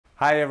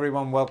Hi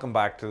everyone, welcome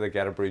back to the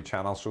Get a Brew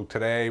channel. So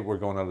today we're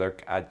going to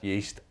look at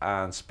yeast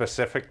and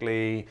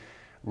specifically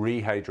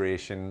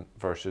rehydration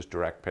versus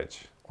direct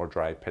pitch or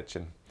dry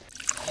pitching.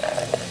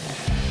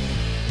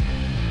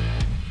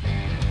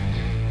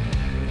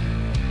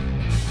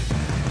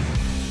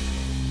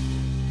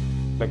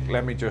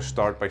 Let me just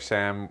start by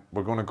saying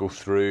we're going to go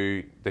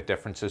through the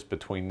differences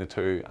between the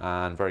two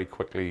and very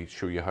quickly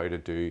show you how to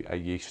do a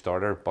yeast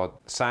starter. But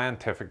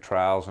scientific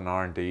trials and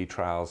R&D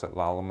trials at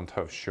Lallemand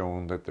have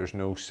shown that there's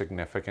no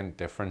significant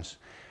difference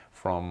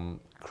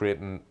from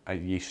creating a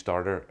yeast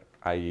starter,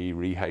 i.e.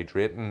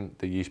 rehydrating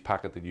the yeast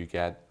packet that you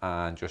get,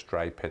 and just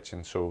dry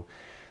pitching. So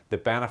the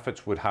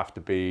benefits would have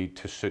to be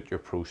to suit your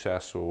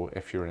process. So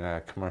if you're in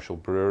a commercial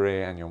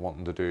brewery and you're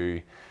wanting to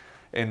do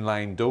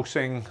inline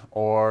dosing,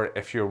 or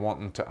if you're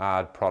wanting to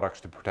add products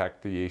to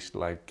protect the yeast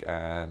like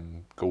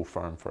Go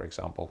Firm, for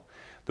example,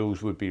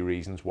 those would be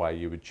reasons why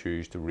you would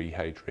choose to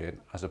rehydrate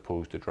as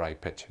opposed to dry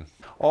pitching.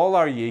 All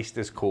our yeast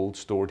is cold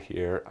stored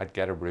here at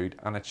Get a Brew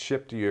and it's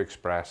shipped to you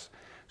express,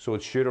 so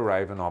it should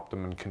arrive in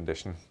optimum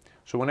condition.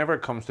 So whenever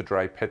it comes to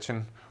dry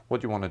pitching,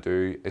 what you want to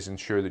do is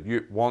ensure that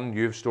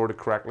you've stored it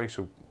correctly,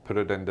 so put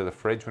it into the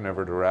fridge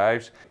whenever it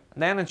arrives,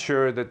 and then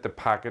ensure that the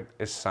packet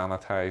is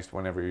sanitized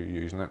whenever you're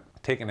using it,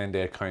 taking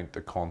into account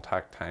the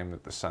contact time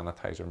that the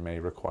sanitizer may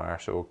require.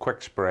 So a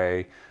quick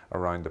spray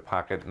around the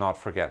packet, not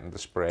forgetting to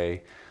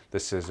spray the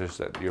scissors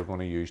that you're going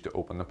to use to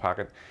open the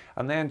packet,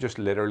 and then just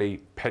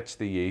literally pitch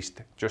the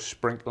yeast, just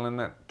sprinkling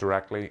it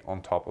directly on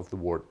top of the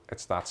wort.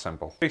 It's that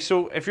simple. Okay,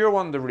 so if you're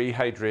wanting to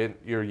rehydrate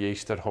your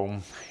yeast at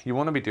home, you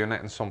want to be doing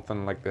it in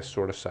something like this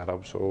sort of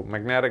setup. So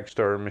magnetic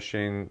stir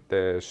machine,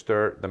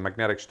 the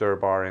magnetic stir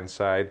bar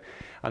inside,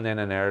 and then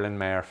an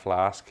Erlenmeyer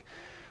flask.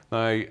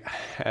 Now,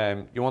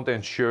 you want to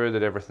ensure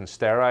that everything's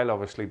sterile,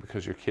 obviously,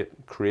 because you're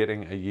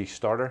creating a yeast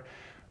starter.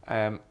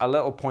 A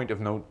little point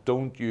of note,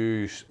 don't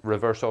use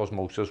reverse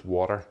osmosis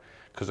water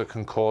because it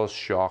can cause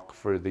shock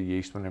for the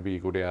yeast whenever you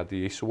go to add the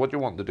yeast. So what you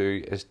want to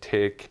do is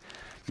take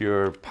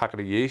your packet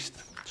of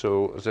yeast,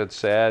 so as I'd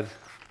said,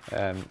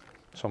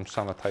 some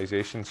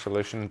sanitization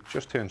solution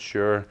just to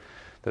ensure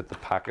that the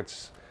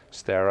packet's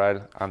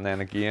sterile, and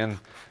then again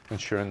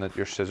ensuring that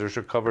your scissors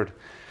are covered.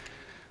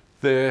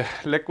 The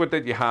liquid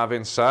that you have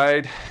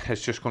inside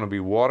is just going to be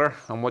water,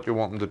 and what you're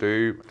wanting to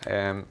do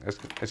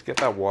is get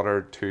that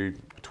water to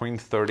between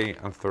 30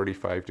 and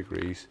 35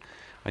 degrees,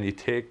 and you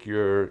take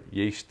your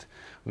yeast.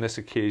 On this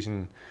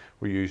occasion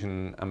we're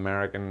using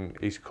American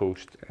East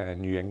Coast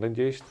New England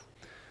yeast,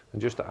 and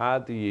just to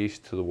add the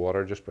yeast to the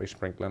water just by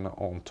sprinkling it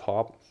on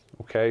top.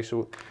 Okay,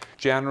 so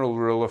general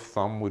rule of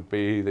thumb would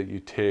be that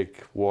you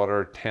take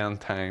water 10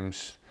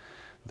 times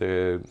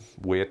the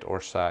weight or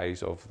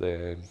size of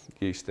the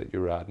yeast that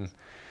you're adding,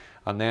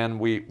 and then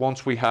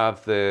once we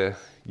have the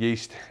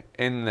yeast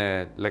in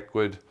the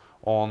liquid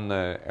on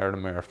the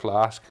Erlenmeyer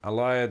flask,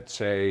 allow it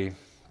say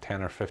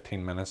 10 or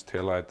 15 minutes to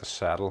allow it to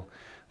settle.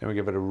 Then we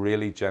give it a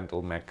really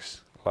gentle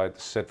mix, allow it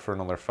to sit for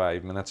another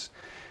 5 minutes,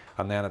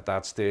 and then at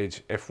that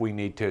stage, if we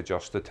need to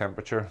adjust the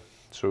temperature,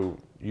 so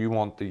you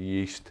want the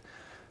yeast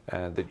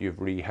that you've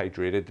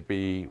rehydrated to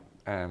be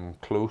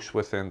close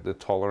within the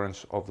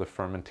tolerance of the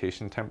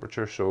fermentation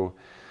temperature. So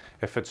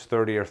if it's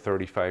 30 or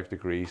 35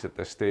 degrees at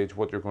this stage,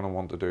 what you're going to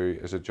want to do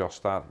is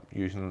adjust that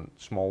using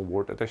small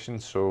wort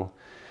additions. So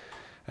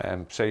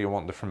say you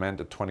want to ferment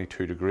at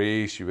 22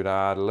 degrees, you would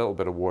add a little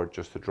bit of wort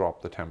just to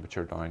drop the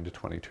temperature down to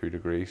 22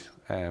 degrees.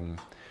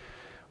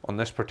 On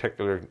this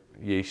particular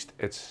yeast,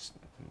 it's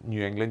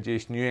New England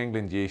yeast. New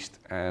England yeast,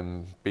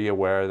 be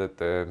aware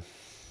that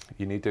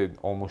you need to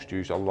almost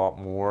use a lot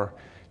more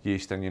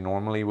yeast than you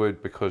normally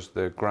would, because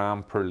the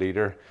gram per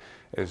litre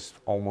is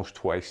almost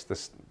twice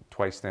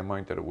the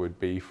amount that it would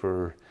be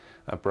for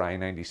a Bry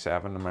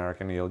 97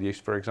 American ale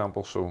yeast, for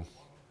example. So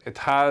it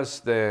has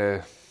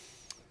the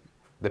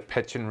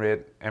pitching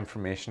rate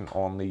information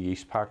on the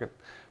yeast packet,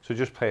 so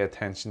just pay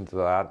attention to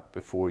that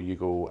before you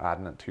go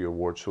adding it to your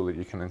wort, so that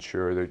you can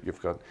ensure that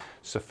you've got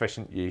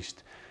sufficient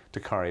yeast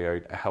to carry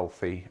out a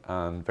healthy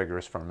and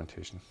vigorous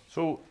fermentation.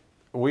 So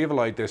we've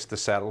allowed this to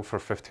settle for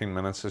 15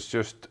 minutes. It's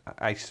just,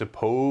 I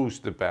suppose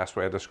the best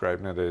way of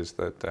describing it is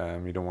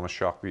that you don't want to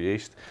shock the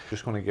yeast.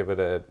 Just going to give it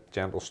a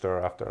gentle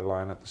stir after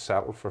allowing it to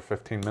settle for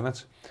 15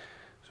 minutes.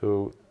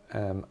 So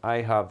I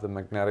have the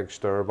magnetic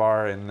stir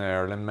bar in the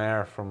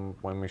Erlenmeyer from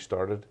when we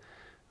started,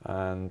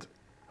 and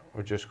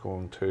we're just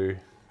going to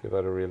give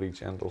that a really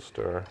gentle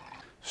stir.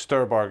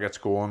 Stir bar gets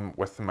going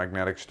with the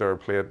magnetic stir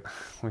plate.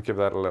 We give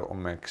that a little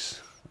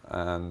mix,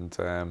 and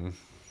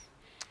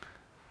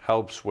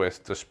helps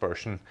with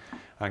dispersion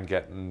and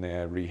getting the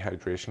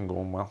rehydration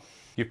going well.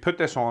 You put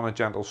this on a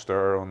gentle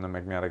stir on the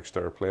magnetic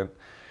stir plate,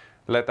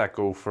 let that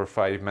go for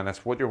 5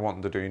 minutes. What you're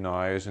wanting to do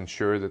now is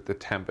ensure that the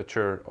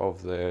temperature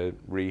of the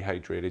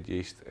rehydrated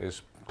yeast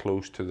is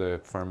close to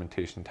the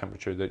fermentation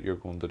temperature that you're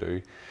going to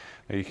do.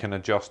 Now you can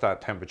adjust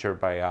that temperature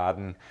by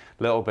adding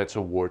little bits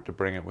of wort to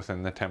bring it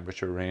within the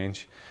temperature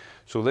range.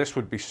 So this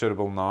would be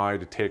suitable now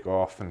to take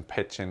off and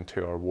pitch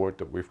into our wort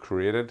that we've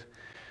created.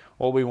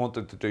 All we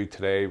wanted to do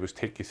today was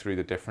take you through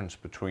the difference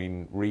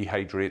between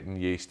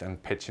rehydrating yeast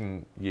and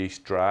pitching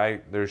yeast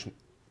dry. There's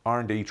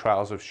R&D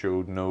trials have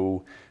showed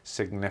no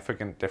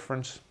significant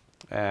difference.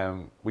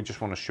 We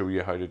just want to show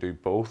you how to do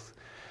both.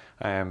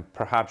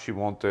 Perhaps you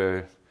want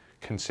to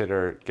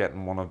consider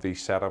getting one of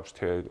these setups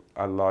to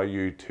allow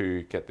you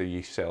to get the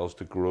yeast cells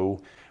to grow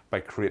by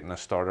creating a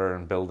starter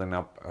and building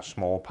up a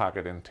small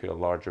packet into a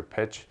larger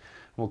pitch.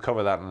 We'll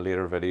cover that in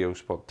later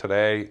videos, but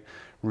today,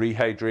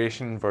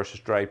 rehydration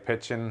versus dry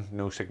pitching,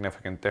 no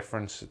significant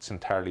difference. It's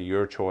entirely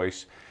your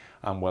choice,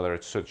 and whether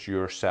it suits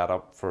your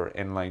setup for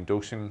inline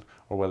dosing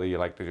or whether you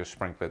like to just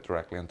sprinkle it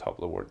directly on top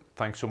of the wort.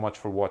 Thanks so much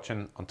for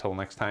watching. Until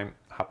next time,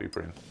 happy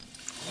brewing.